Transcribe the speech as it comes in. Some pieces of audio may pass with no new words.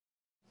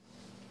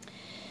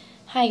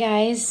Hi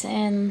guys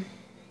and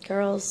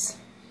girls,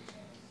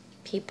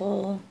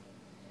 people,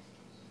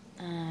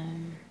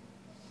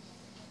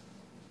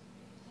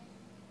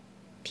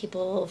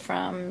 people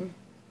from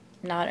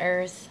not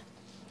Earth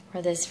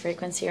or this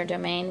frequency or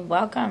domain.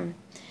 Welcome,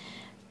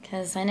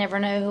 because I never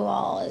know who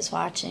all is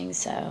watching,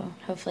 so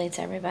hopefully it's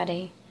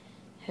everybody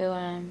who,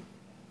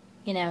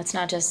 it's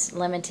not just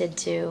limited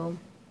to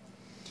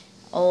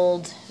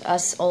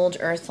us old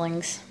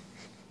Earthlings.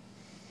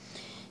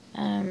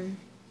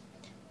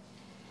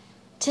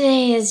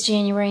 Today is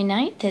January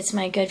 9th. It's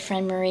my good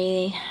friend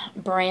Marie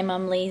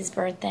Bramham Lee's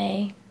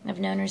birthday. I've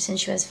known her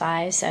since she was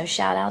 5, so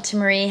shout out to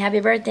Marie.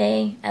 Happy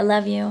birthday. I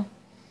love you.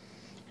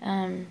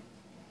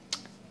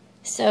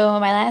 So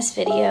my last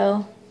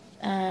video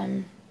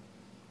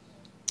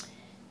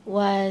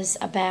was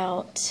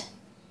about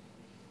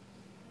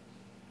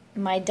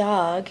my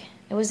dog.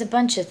 It was a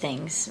bunch of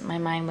things. My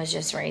mind was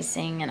just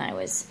racing, and I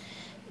was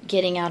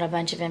getting out a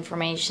bunch of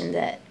information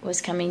that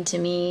was coming to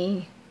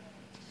me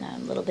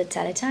little bits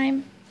at a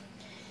time.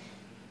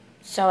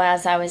 So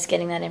as I was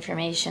getting that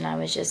information, I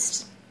was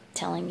just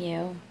telling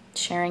you,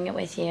 sharing it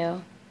with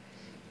you.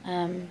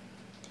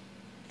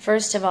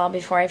 First of all,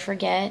 before I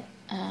forget,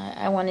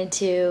 I wanted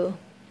to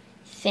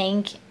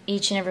thank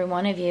each and every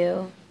one of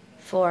you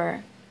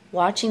for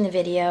watching the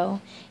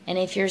video. And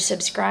if you're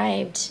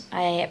subscribed,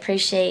 I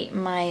appreciate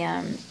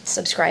my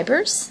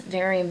subscribers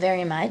very,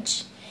 very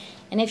much.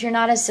 And if you're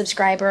not a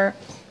subscriber,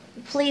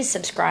 please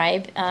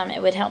subscribe.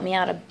 It would help me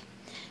out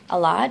a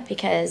lot,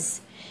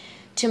 because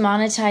to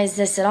monetize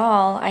this at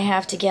all, I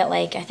have to get,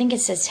 like, I think it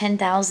says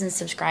 10,000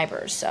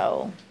 subscribers.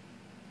 So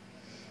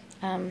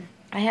I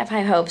have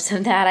high hopes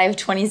of that. I have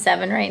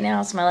 27 right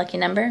now. It's my lucky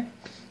number.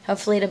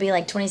 Hopefully it'll be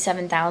like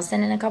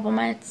 27,000 in a couple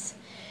months.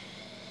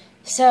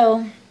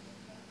 So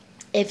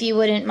if you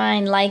wouldn't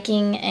mind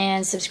liking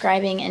and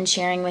subscribing and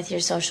sharing with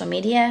your social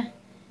media,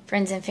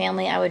 friends and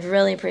family, I would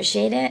really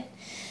appreciate it.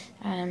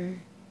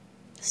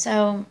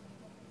 So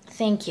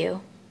thank you.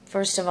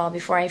 First of all,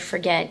 before I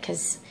forget,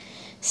 because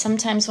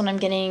sometimes when I'm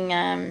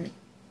getting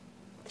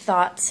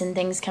thoughts and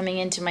things coming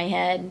into my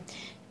head,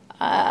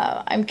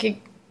 I'm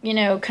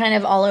kind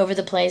of all over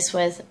the place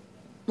with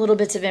little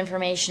bits of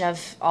information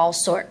of all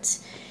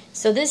sorts.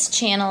 So this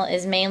channel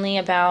is mainly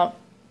about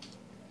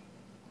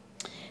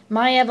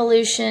my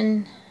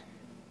evolution,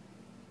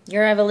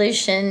 your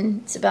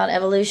evolution. It's about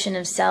evolution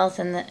of self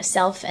and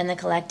the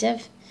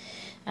collective.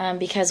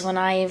 Because when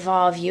I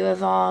evolve, you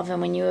evolve,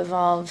 and when you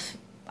evolve,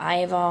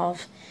 I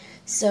evolve.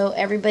 So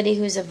everybody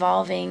who's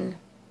evolving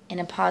in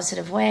a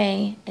positive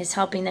way is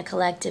helping the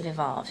collective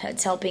evolve.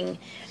 It's helping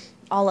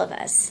all of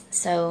us.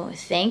 So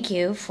thank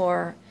you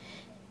for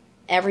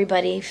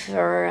everybody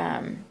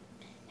for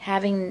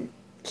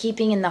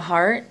keeping in the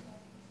heart,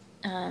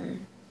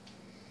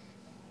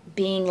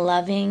 being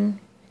loving,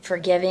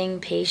 forgiving,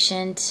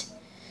 patient,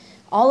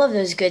 all of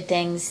those good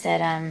things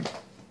that are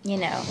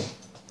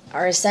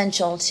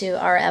essential to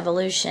our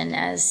evolution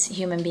as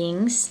human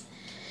beings.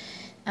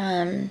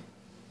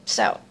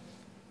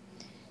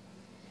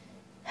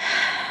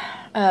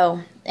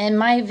 And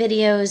my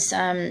videos,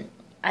 I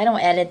don't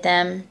edit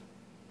them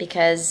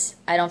because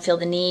I don't feel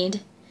the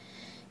need,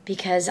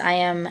 because I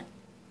am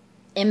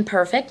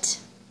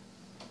imperfect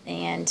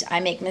and I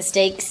make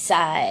mistakes.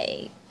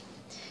 I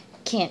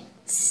can't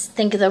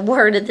think of the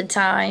word at the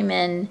time,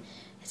 and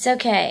it's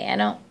okay. I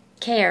don't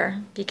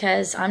care,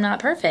 because I'm not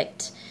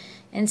perfect.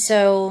 And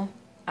so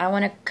I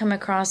want to come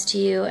across to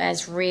you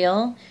as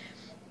real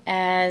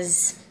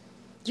as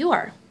you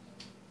are.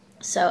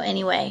 So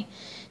anyway,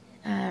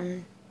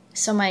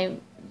 so my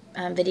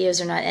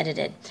videos are not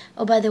edited.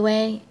 Oh, by the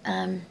way,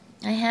 I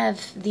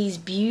have these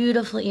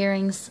beautiful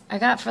earrings I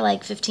got for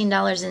like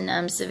 $15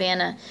 in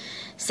Savannah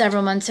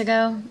several months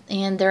ago,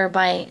 and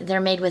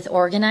they're made with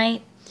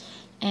organite.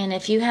 And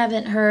if you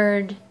haven't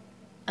heard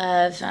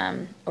of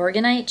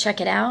organite,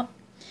 check it out.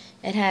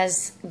 It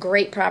has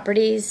great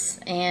properties,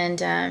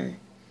 and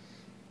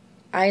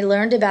I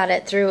learned about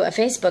it through a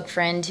Facebook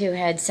friend who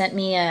had sent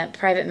me a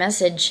private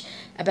message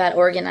about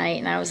organite,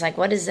 and I was like,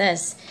 what is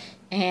this?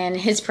 And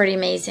it's pretty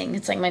amazing.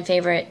 It's like my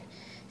favorite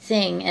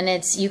thing,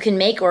 and you can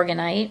make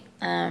organite,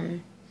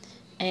 and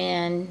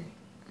I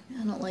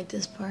don't like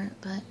this part,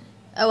 but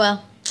oh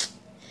well,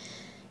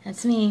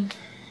 that's me.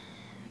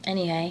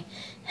 Anyway,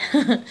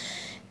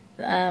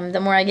 the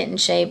more I get in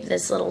shape,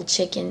 this little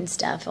chicken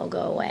stuff will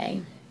go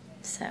away.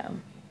 So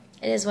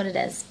it is what it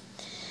is.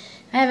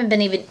 I haven't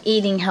been even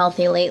eating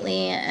healthy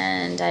lately,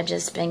 and I've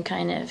just been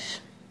kind of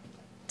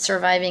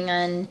surviving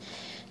on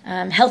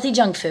healthy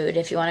junk food,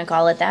 if you want to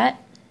call it that.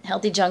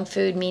 Healthy junk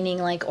food meaning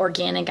like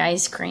organic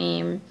ice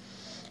cream,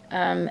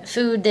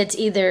 food that's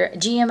either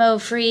GMO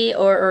free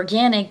or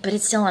organic, but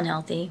it's still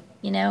unhealthy,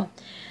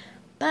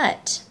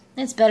 But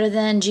it's better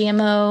than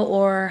GMO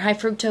or high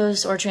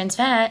fructose or trans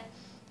fat.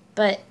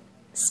 But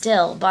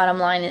still, bottom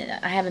line,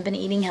 I haven't been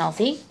eating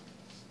healthy.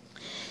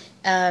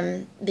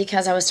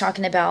 Because I was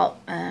talking about,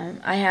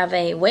 I have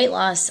a weight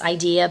loss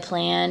idea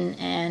plan,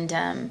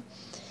 and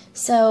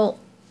so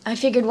I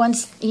figured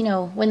once,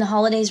 when the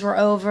holidays were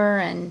over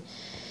and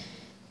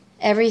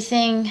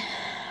everything,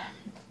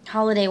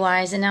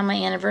 holiday-wise, and now my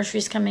anniversary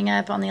is coming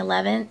up on the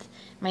 11th,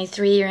 my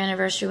 3-year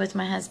anniversary with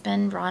my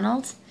husband,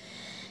 Ronald.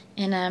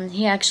 And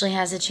he actually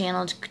has a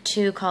channel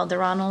too called The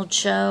Ronald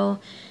Show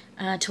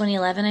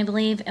 2011, I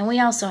believe. And we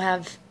also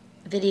have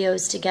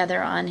videos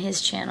together on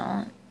his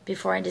channel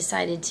before I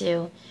decided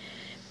to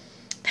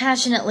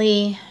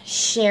passionately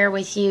share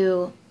with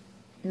you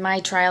my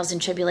trials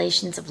and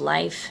tribulations of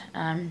life,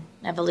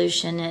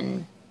 evolution,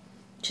 and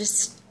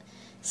just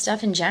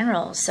stuff in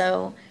general.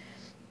 So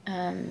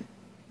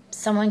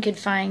someone could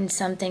find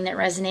something that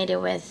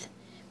resonated with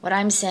what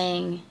I'm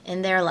saying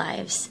in their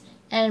lives.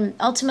 And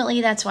ultimately,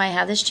 that's why I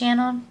have this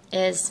channel,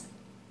 is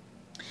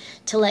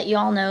to let you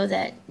all know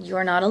that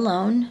you're not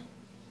alone.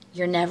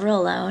 You're never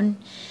alone,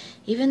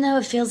 even though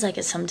it feels like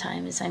it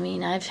sometimes. I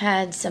mean, I've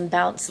had some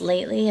bouts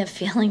lately of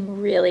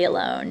feeling really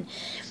alone.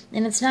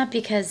 And it's not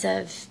because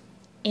of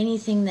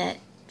anything that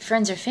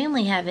friends or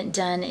family haven't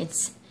done.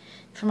 It's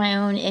for my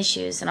own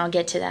issues, and I'll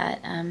get to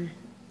that in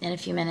a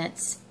few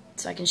minutes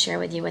so I can share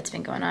with you what's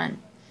been going on.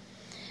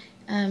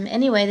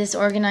 Anyway, this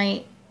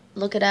Organite,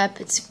 look it up.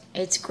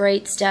 It's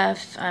great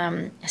stuff,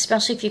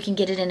 especially if you can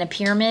get it in a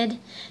pyramid.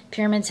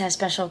 Pyramids have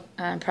special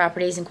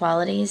properties and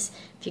qualities.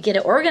 If you get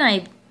an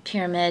Organite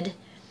pyramid,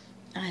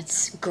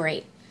 it's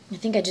great. I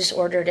think I just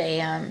ordered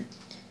a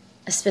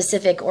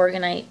specific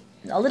Organite,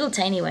 a little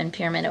tiny one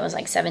pyramid. It was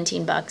like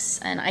 17 bucks,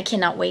 and I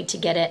cannot wait to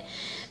get it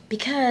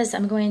because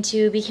I'm going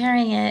to be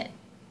carrying it,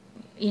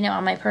 you know,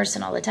 on my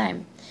person all the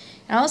time.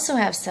 I also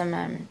have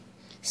some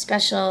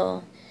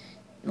special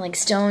like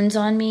stones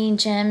on me,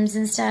 gems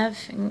and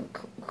stuff, and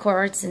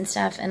quartz and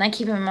stuff, and I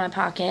keep them in my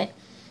pocket.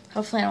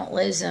 Hopefully I don't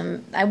lose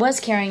them. I was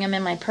carrying them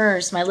in my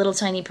purse, my little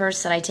tiny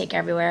purse that I take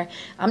everywhere.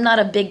 I'm not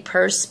a big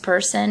purse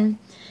person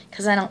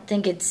because I don't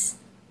think it's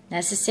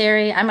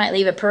necessary. I might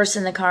leave a purse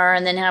in the car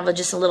and then have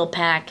just a little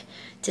pack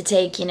to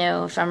take, you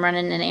know, if I'm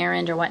running an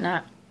errand or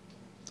whatnot.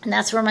 And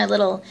that's where my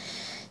little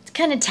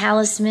kind of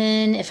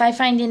talisman, if I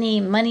find any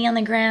money on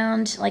the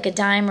ground, like a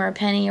dime or a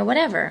penny or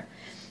whatever,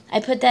 I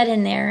put that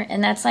in there,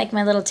 and that's like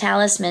my little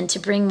talisman to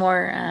bring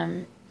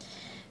more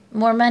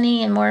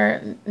money and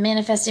more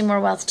manifesting more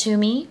wealth to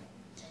me.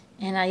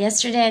 And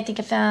yesterday, I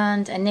think I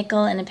found a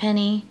nickel and a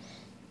penny.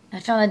 I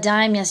found a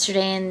dime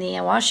yesterday in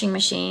the washing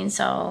machine,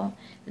 so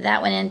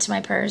that went into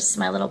my purse,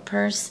 my little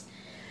purse.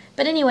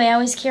 But anyway, I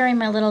always carry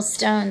my little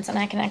stones, and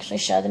I can actually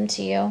show them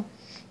to you.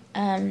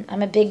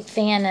 I'm a big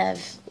fan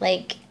of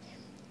like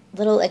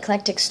little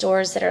eclectic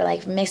stores that are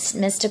like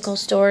mystical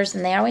stores,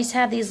 and they always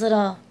have these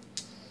little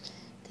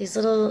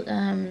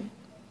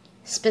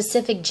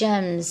specific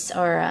gems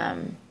or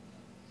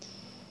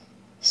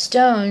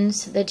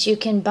stones that you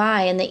can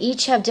buy, and they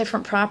each have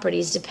different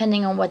properties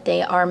depending on what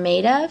they are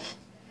made of.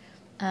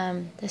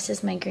 This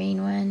is my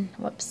green one.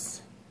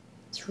 Whoops.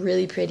 It's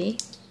really pretty.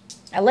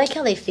 I like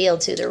how they feel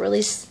too. They're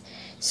really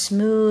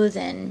smooth,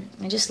 and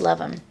I just love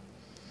them.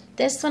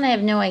 This one I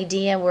have no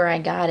idea where I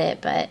got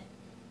it, but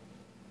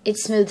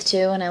it's smooth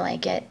too, and I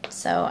like it.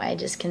 So I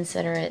just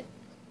consider it,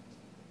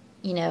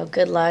 you know,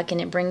 good luck, and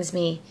it brings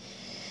me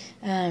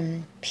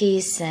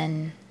peace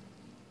and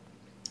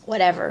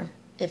whatever.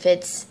 If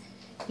it's,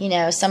 you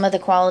know, some of the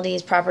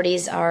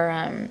properties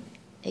are,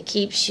 it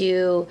keeps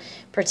you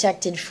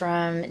protected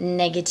from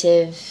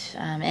negative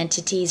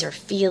entities or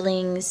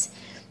feelings.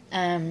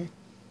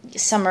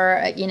 Some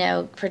are, you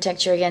know,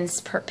 protect you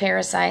against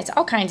parasites,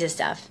 all kinds of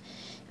stuff.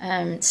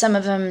 Some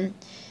of them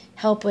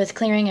help with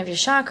clearing of your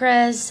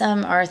chakras.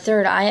 Some are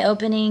third eye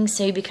opening,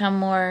 so you become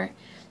more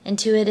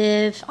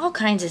intuitive, all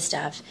kinds of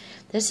stuff.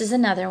 This is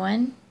another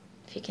one,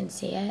 if you can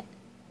see it.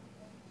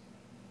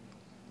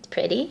 It's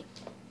pretty.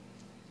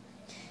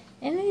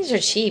 And these are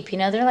cheap, you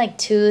know, they're like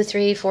 $2,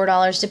 $3,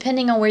 $4,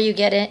 depending on where you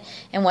get it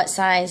and what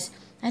size.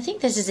 I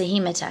think this is a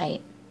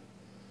hematite.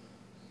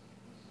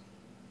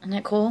 Isn't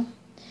that cool?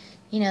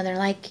 You know, they're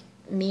like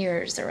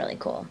mirrors. They're really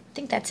cool. I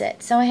think that's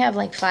it. So I have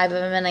like 5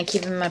 of them, and I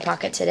keep them in my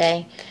pocket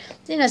today.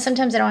 You know,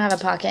 sometimes I don't have a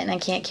pocket and I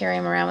can't carry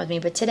them around with me,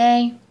 but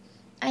today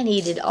I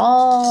needed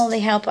all the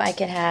help I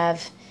could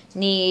have. I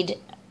need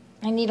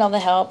all the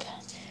help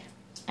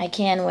I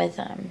can with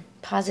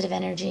positive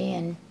energy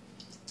and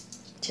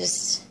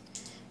just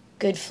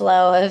good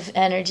flow of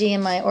energy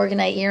in my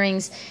Organite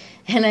earrings.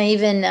 And I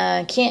even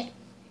can't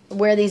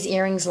wear these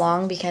earrings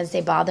long because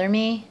they bother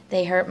me.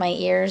 They hurt my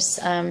ears,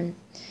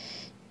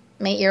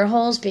 my ear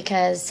holes,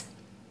 because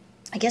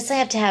I guess I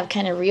have to have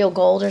kind of real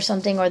gold or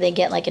something, or they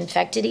get like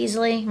infected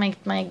easily.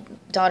 My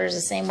daughter's the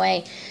same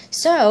way.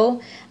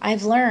 So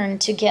I've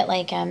learned to get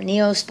like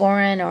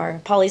neosporin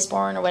or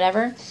polysporin or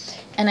whatever,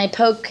 and I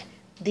poke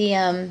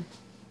the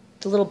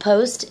little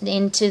post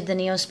into the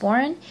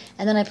neosporin,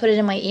 and then I put it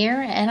in my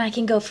ear, and I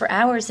can go for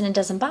hours and it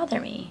doesn't bother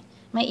me.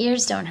 My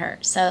ears don't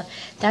hurt. So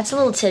that's a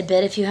little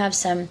tidbit if you have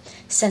some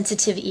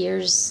sensitive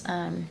ears,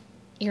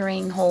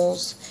 earring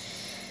holes.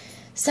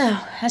 So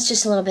that's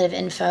just a little bit of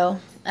info.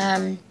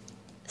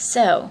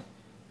 So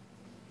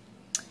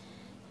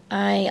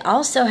I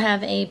also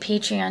have a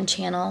Patreon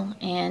channel,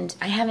 and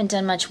I haven't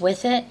done much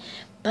with it,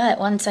 but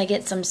once I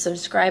get some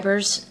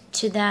subscribers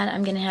to that,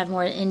 I'm going to have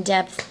more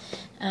in-depth,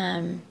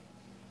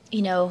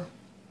 you know,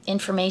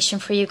 information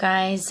for you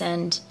guys,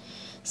 and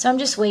so I'm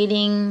just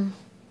waiting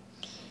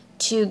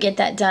to get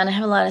that done. I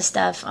have a lot of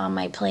stuff on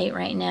my plate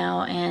right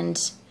now,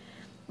 and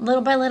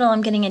little by little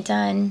I'm getting it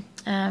done.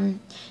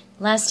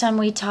 Last time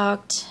we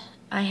talked,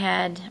 I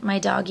had my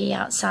doggie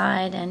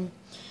outside, and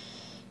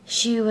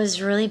she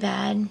was really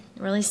bad,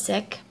 really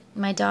sick.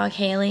 My dog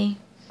Haley,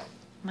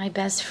 my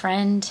best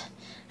friend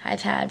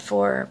I've had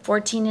for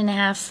 14 and a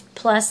half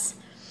plus,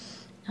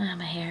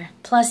 my hair,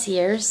 plus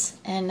years,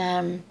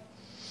 and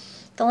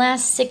the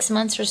last 6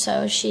 months or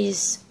so,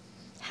 she's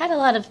had a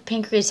lot of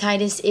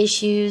pancreatitis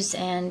issues.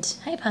 And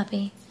hi,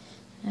 puppy.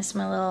 That's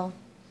my little,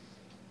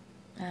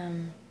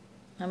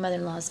 my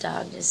mother-in-law's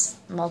dog, just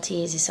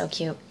Maltese. He's so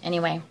cute.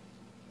 Anyway,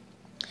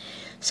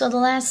 so the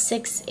last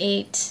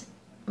 6-8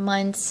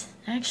 months,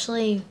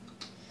 actually,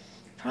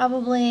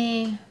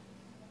 probably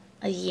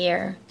a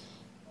year,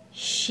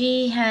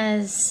 she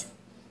has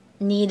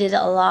needed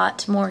a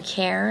lot more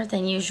care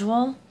than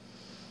usual.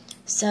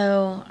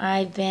 So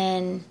I've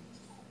been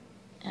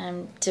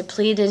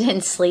depleted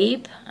in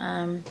sleep.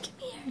 Come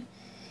here.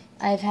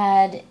 I've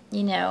had,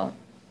 you know,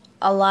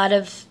 a lot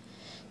of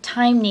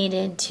time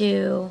needed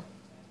to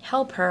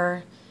help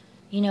her.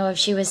 You know, if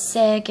she was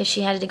sick, if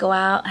she had to go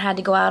out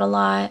a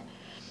lot.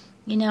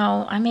 You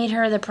know, I made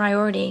her the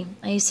priority.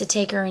 I used to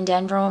take her in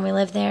Denver when we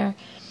lived there.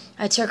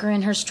 I took her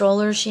in her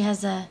stroller. She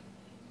has a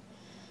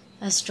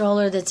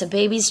stroller that's a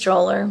baby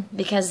stroller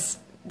because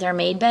they're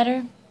made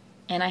better.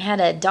 And I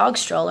had a dog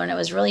stroller, and it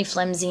was really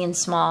flimsy and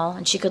small,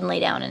 and she couldn't lay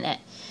down in it.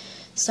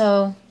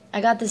 So I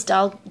got this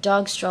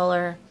dog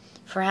stroller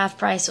for half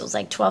price. It was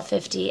like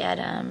 $12.50 at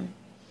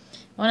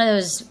one of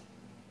those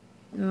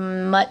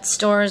mutt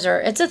stores, or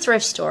it's a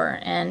thrift store,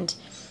 and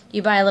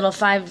you buy a little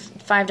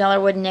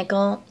 $5 wooden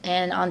nickel,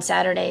 and on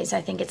Saturdays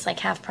I think it's like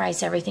half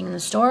price everything in the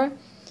store.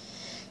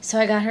 So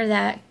I got her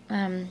that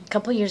a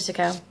couple years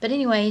ago. But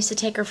anyway, I used to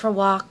take her for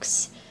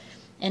walks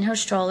in her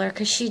stroller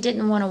because she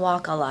didn't want to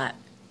walk a lot,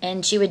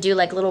 and she would do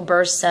like little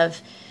bursts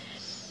of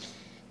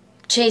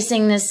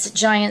chasing this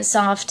giant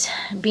soft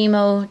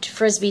BMO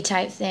frisbee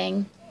type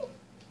thing,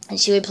 and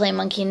she would play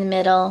monkey in the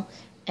middle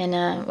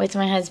and with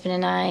my husband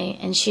and I,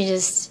 and she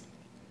just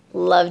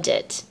loved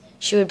it.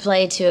 She would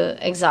play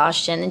to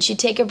exhaustion, and she'd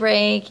take a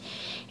break,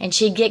 and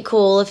she'd get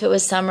cool if it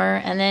was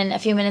summer, and then a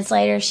few minutes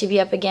later she'd be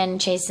up again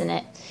chasing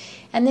it.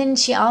 And then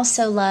she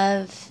also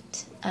loved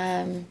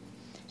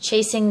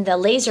chasing the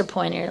laser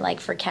pointer,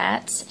 like for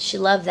cats. She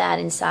loved that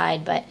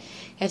inside, but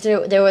if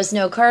there was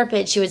no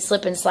carpet, she would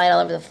slip and slide all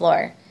over the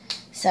floor.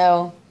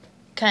 So,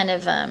 kind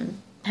of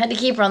had to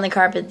keep her on the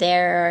carpet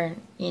there, or,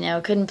 you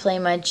know, couldn't play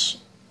much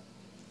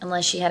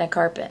unless she had a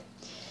carpet.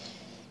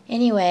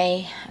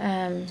 Anyway,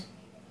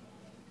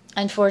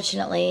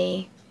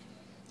 unfortunately,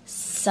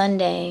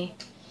 Sunday,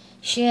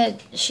 she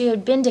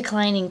had been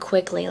declining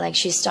quickly, like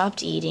she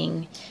stopped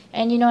eating.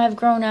 And, you know, I've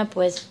grown up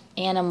with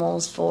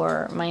animals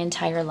for my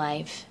entire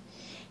life.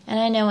 And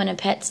I know when a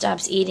pet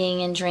stops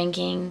eating and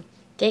drinking,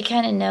 they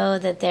kind of know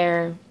that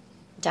they're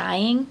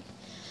dying.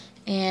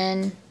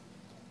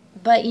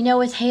 But, you know,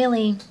 with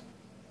Haley,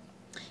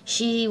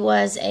 she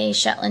was a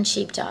Shetland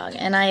sheepdog.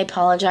 And I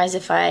apologize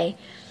if I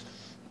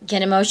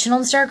get emotional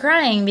and start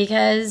crying,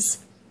 because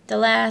the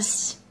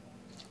last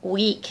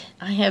week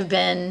I have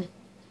been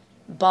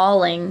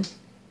bawling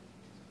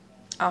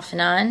off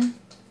and on.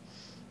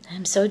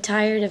 I'm so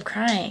tired of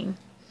crying.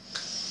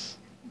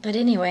 But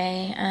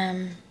anyway,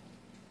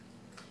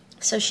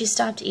 so she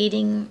stopped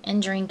eating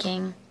and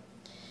drinking.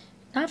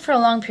 Not for a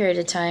long period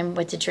of time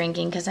with the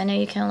drinking, because I know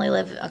you can only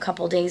live a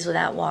couple days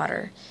without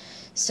water.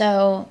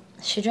 So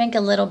she drank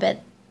a little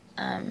bit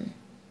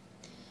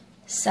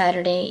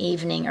Saturday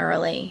evening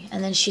early,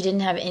 and then she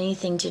didn't have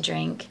anything to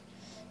drink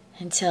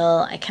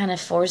until I kind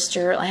of forced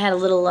her. I had a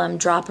little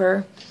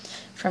dropper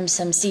from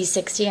some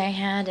C60 I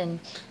had, and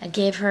I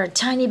gave her a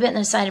tiny bit in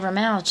the side of her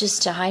mouth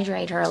just to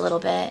hydrate her a little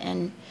bit,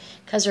 and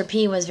because her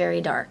pee was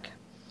very dark.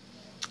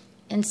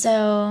 And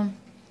so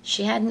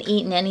she hadn't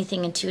eaten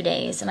anything in 2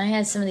 days, and I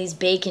had some of these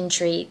bacon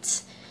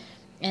treats,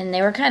 and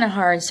they were kind of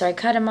hard, so I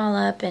cut them all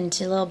up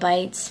into little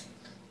bites,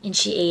 and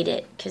she ate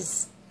it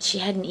because she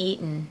hadn't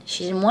eaten.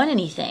 She didn't want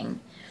anything,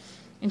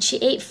 and she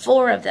ate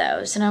 4 of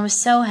those, and I was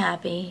so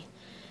happy.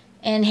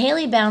 And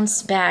Haley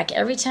bounced back.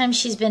 Every time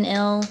she's been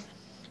ill,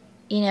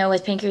 you know,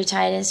 with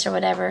pancreatitis or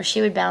whatever,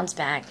 she would bounce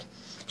back.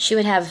 She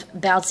would have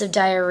bouts of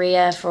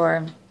diarrhea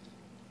for,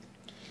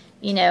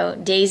 you know,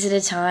 days at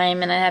a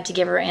time, and I'd have to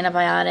give her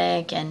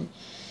antibiotic, and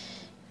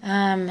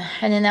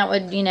then that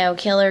would, you know,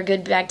 kill her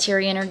good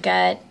bacteria in her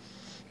gut.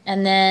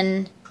 And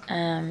then,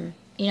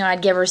 you know,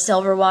 I'd give her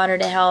silver water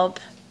to help,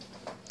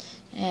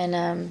 and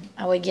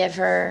I would give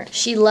her,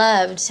 she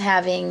loved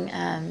having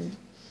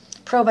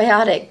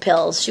probiotic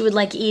pills. She would,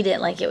 like, eat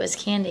it like it was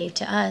candy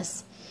to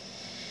us.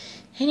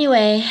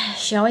 Anyway,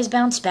 she always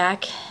bounced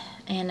back,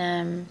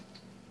 and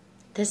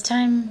this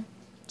time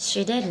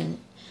she didn't.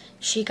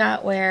 She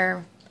got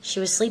where she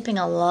was sleeping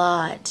a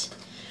lot,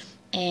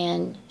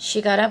 and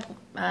she got up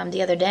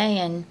the other day,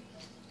 and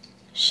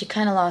she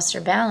kind of lost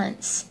her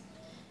balance.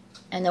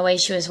 And the way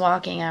she was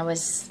walking, I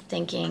was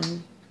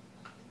thinking,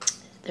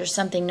 there's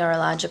something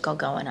neurological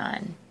going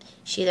on.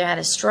 She either had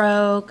a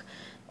stroke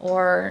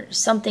or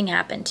something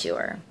happened to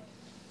her.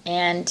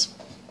 And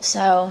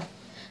so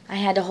I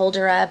had to hold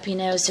her up,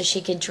 so she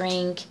could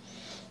drink,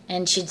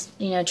 and she'd,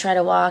 try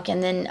to walk,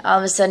 and then all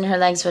of a sudden her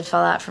legs would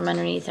fall out from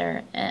underneath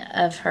her,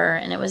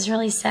 and it was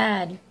really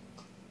sad.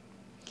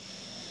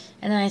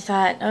 And then I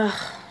thought,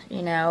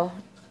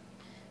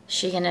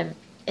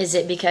 is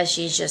it because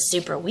she's just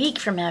super weak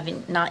from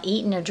having not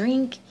eaten or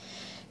drink?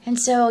 And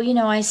so,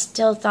 I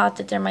still thought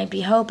that there might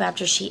be hope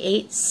after she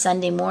ate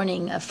Sunday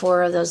morning of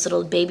 4 of those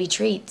little baby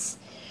treats,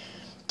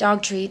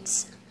 dog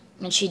treats,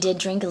 and she did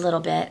drink a little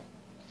bit.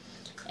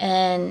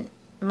 And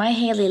my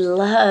Haley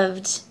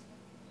loved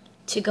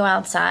to go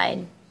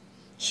outside.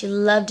 She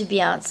loved to be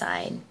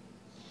outside.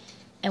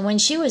 And when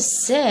she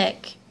was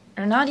sick,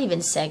 or not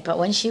even sick, but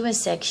when she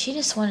was sick, she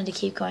just wanted to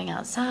keep going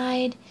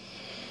outside.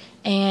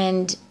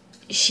 And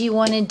she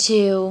wanted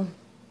to,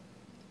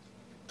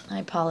 I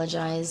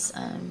apologize,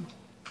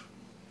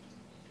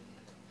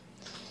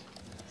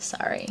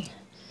 sorry.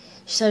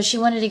 So she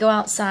wanted to go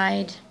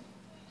outside,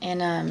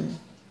 and,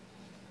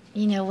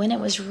 when it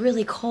was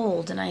really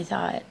cold, and I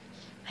thought,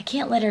 I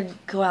can't let her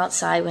go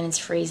outside when it's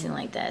freezing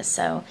like this.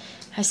 So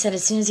I said,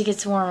 as soon as it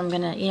gets warm, I'm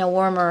going to,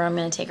 warmer, I'm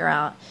going to take her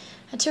out.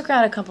 I took her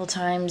out a couple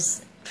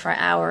times for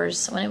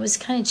hours when it was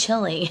kind of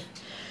chilly,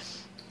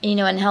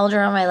 and held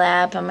her on my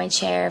lap, on my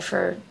chair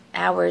for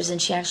hours,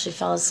 and she actually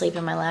fell asleep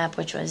in my lap,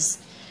 which was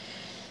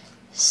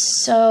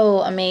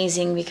so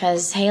amazing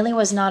because Haley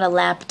was not a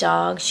lap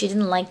dog. She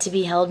didn't like to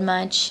be held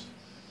much,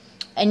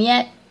 and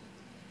yet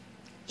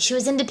she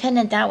was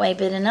independent that way,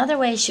 but in another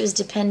way she was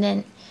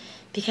dependent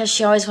because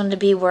she always wanted to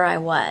be where I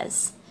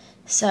was.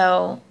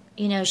 So,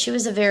 she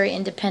was a very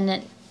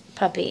independent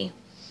puppy.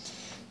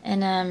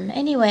 And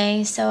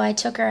anyway, so I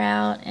took her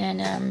out,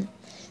 and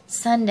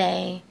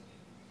Sunday,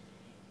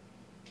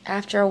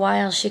 after a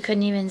while, she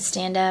couldn't even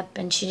stand up,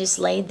 and she just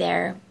laid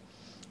there,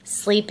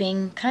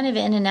 sleeping, kind of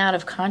in and out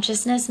of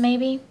consciousness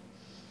maybe.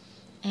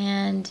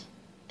 And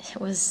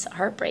it was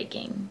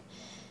heartbreaking.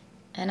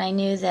 And I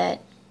knew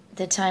that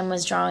the time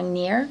was drawing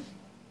near,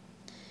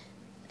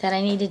 that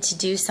I needed to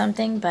do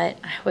something, but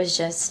I was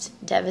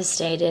just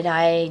devastated.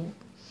 I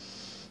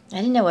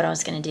didn't know what I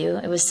was going to do.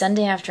 It was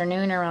Sunday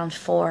afternoon around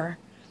 4.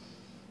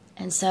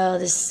 And so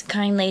this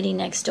kind lady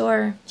next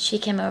door, she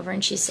came over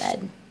and she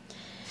said,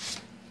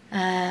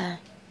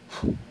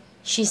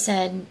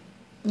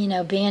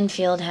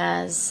 Banfield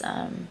has,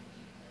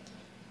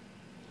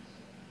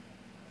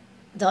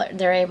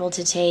 they're able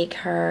to take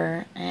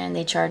her and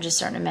they charge a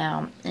certain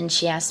amount. And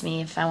she asked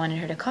me if I wanted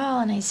her to call,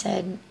 and I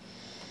said,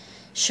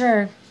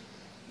 sure.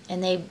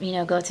 And they,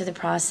 go through the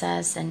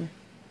process. And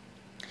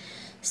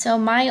so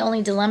my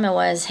only dilemma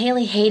was,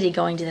 Haley hated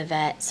going to the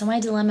vet. So my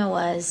dilemma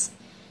was,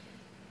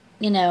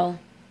 if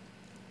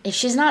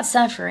she's not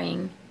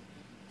suffering,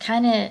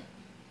 I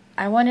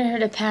wanted her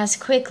to pass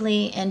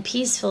quickly and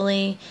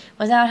peacefully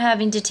without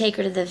having to take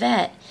her to the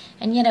vet.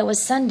 And yet it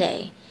was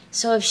Sunday.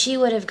 So if she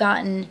would have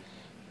gotten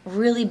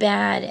really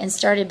bad and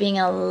started being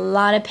in a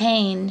lot of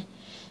pain,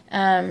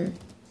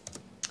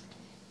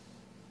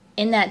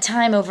 in that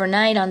time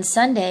overnight on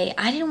Sunday,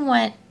 I didn't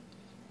want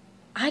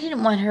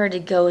her to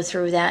go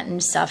through that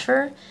and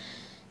suffer.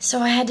 So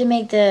I had to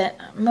make the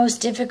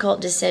most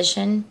difficult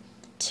decision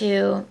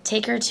to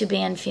take her to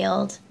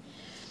Banfield.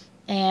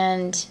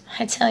 And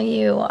I tell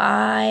you,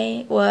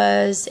 I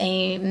was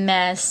a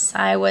mess.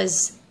 I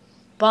was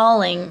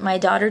bawling. My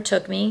daughter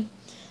took me.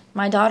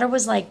 My daughter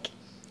was like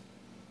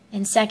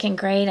in 2nd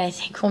grade, I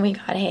think, when we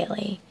got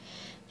Haley.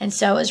 And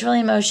so it was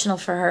really emotional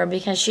for her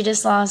because she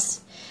just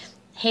lost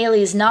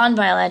Haley's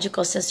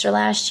non-biological sister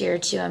last year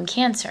to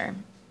cancer.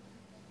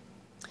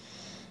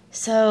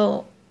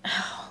 So,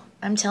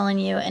 I'm telling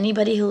you,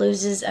 anybody who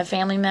loses a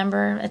family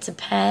member, it's a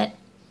pet,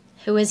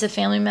 who is a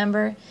family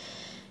member,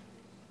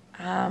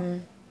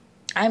 I'm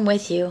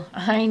with you.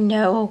 I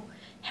know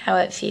how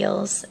it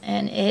feels,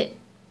 and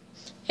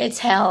it's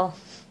hell.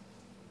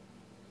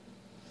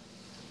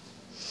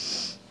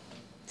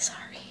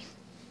 Sorry.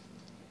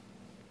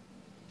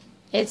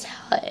 It's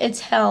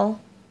hell.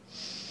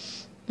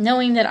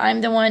 Knowing that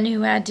I'm the one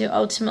who had to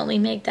ultimately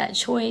make that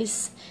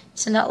choice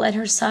to not let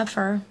her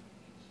suffer.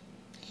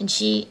 And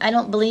I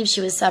don't believe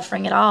she was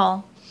suffering at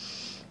all.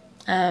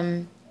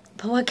 But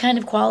what kind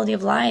of quality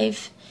of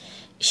life?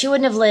 She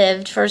wouldn't have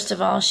lived, first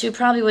of all. She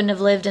probably wouldn't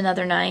have lived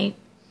another night.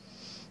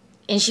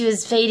 And she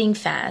was fading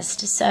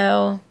fast.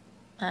 So,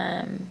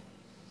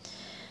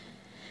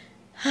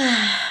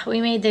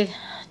 we made the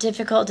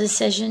difficult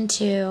decision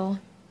to,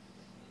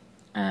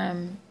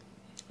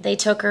 they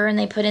took her and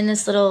they put in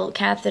this little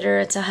catheter.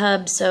 It's a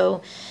hub,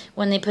 so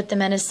when they put the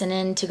medicine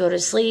in to go to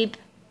sleep,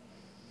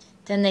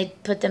 then they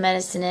put the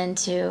medicine in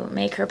to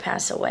make her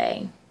pass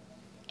away.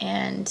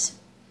 And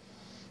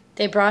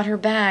they brought her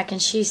back,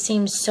 and she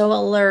seemed so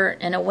alert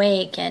and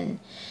awake.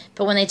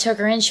 But when they took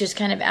her in, she was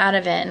kind of out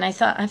of it. And I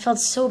felt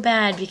so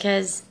bad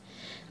because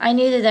I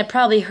knew that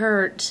probably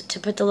hurt to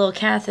put the little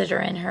catheter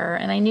in her,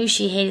 and I knew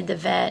she hated the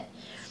vet.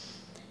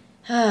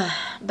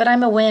 But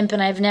I'm a wimp,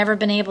 and I've never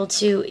been able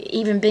to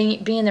even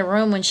be in the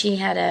room when she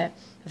had a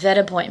vet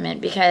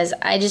appointment because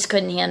I just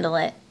couldn't handle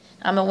it.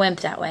 I'm a wimp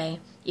that way.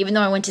 Even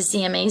though I went to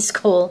CMA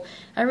school,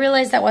 I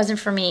realized that wasn't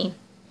for me.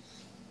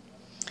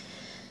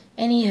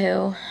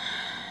 Anywho,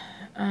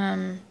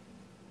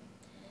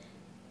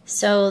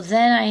 so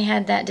then I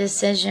had that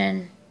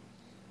decision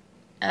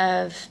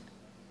of,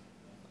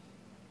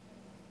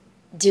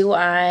 do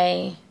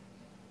I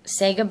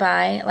say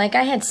goodbye? Like,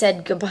 I had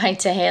said goodbye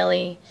to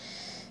Haley,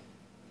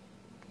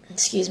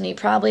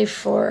 probably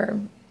for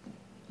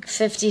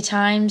 50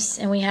 times,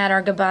 and we had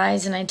our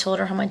goodbyes, and I told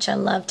her how much I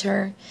loved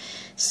her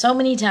so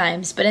many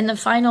times. But in the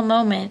final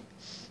moment,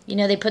 you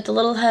know, they put the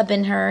little hub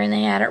in her and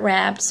they had it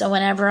wrapped, so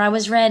whenever I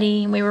was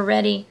ready and we were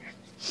ready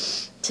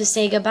to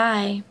say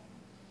goodbye,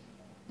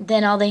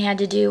 then all they had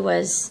to do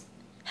was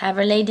have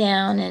her lay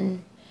down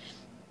and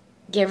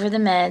give her the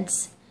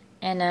meds.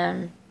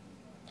 And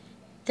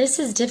this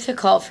is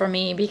difficult for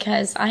me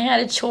because I had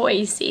a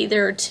choice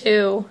either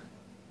to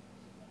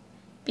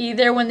be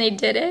there when they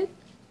did it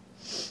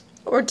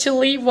or to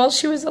leave while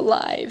she was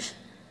alive.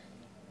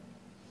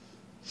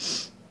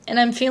 And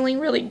I'm feeling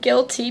really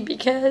guilty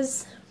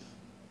because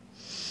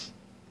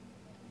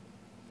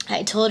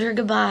I told her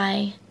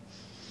goodbye,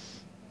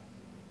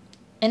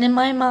 and in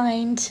my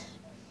mind,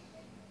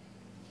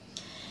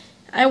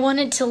 I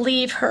wanted to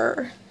leave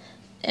her.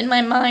 In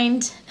my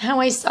mind, how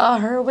I saw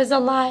her was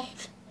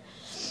alive.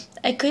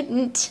 I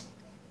couldn't.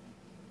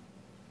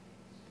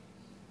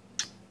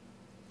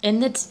 In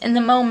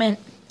the moment,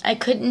 I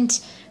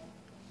couldn't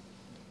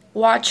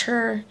watch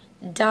her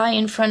die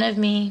in front of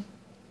me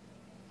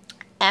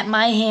at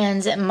my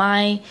hands, at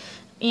my,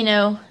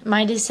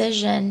 my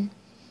decision.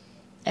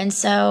 And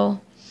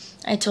so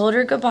I told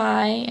her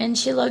goodbye, and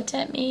she looked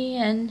at me,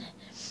 and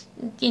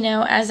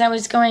as I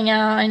was going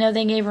out, I know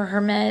they gave her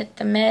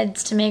the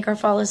meds to make her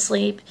fall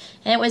asleep,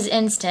 and it was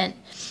instant.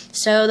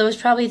 So there was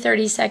probably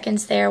 30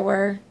 seconds there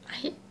where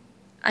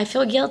I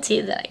feel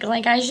guilty that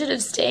like I should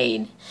have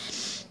stayed,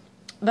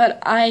 but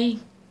I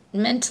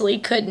mentally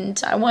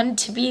couldn't. I wanted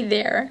to be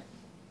there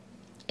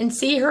and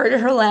see her at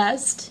her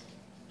last,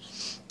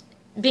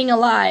 being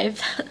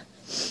alive.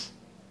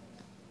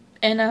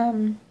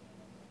 And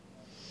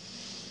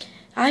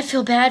I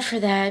feel bad for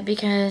that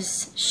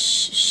because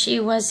I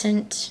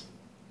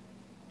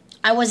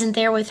wasn't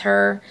there with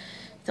her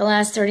the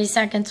last 30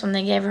 seconds when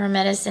they gave her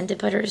medicine to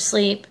put her to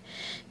sleep.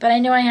 But I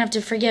know I have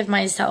to forgive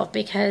myself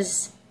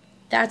because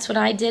that's what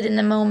I did in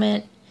the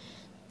moment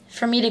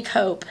for me to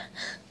cope.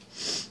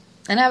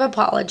 And I've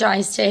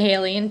apologized to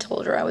Haley and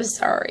told her I was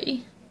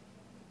sorry.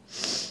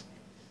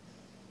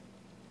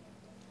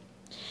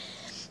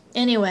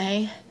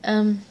 Anyway,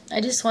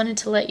 I just wanted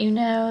to let you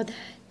know that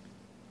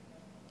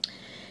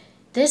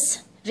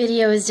this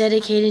video is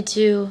dedicated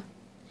to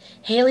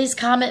Haley's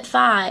Comet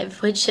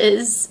 5, which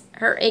is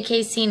her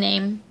AKC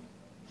name.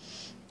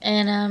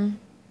 And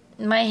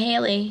my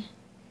Haley,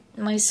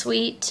 my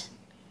sweet,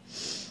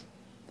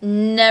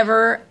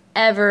 never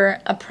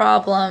ever a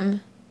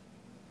problem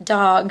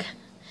dog.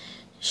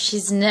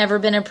 She's never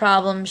been a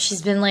problem.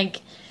 She's been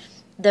like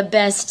the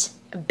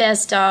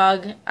best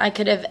dog I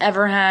could have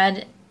ever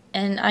had.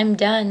 And I'm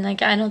done.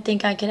 Like, I don't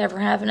think I could ever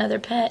have another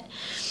pet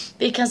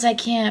because I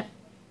can't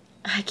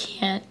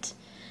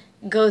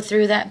go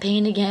through that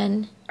pain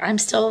again. I'm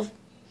still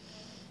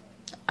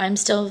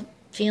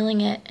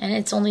feeling it, and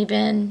it's only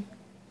been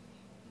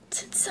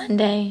since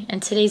Sunday,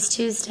 and today's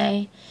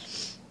Tuesday.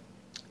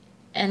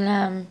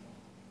 And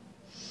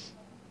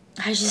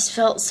I just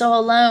felt so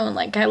alone,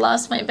 like I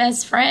lost my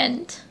best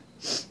friend.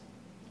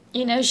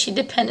 She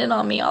depended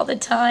on me all the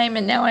time,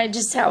 and now I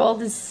just have all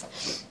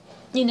this,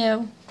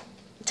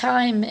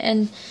 time,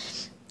 and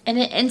in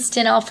an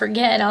instant I'll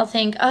forget. I'll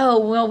think, oh,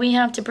 well, we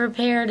have to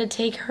prepare to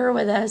take her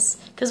with us,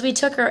 because we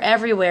took her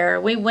everywhere.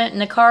 We went in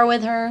the car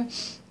with her.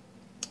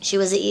 She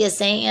was an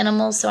ESA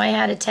animal, so I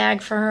had a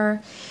tag for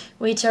her.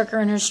 We took her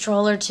in her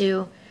stroller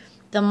to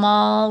the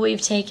mall.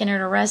 We've taken her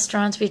to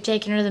restaurants. We've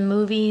taken her to the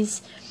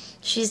movies.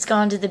 She's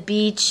gone to the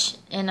beach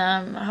in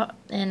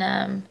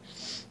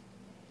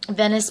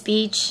Venice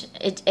Beach.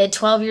 At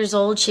 12 years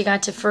old, she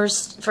got to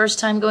first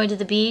time going to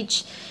the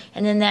beach,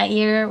 and then that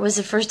year was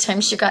the first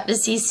time she got to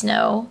see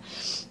snow.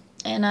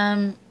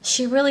 And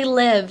she really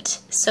lived.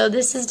 So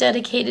this is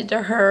dedicated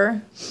to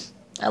her.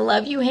 I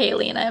love you,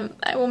 Haley, and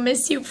I will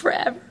miss you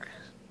forever.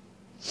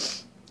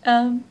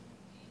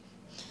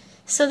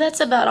 So that's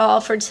about all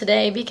for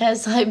today,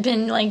 because I've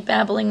been like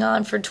babbling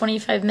on for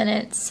 25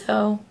 minutes.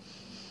 So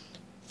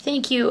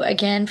thank you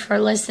again for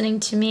listening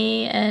to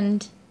me,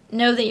 and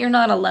know that you're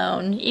not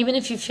alone. Even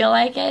if you feel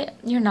like it,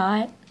 you're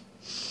not.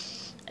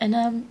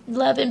 And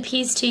love and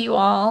peace to you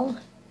all.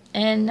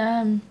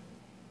 And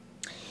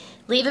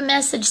leave a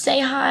message, say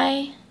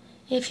hi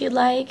if you'd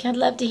like. I'd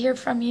love to hear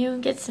from you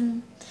and get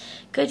some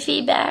good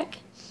feedback.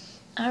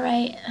 All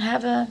right,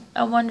 have a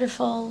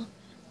wonderful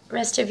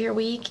rest of your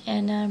week,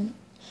 and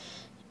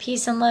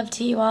peace and love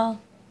to you all.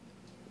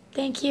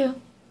 Thank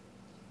you.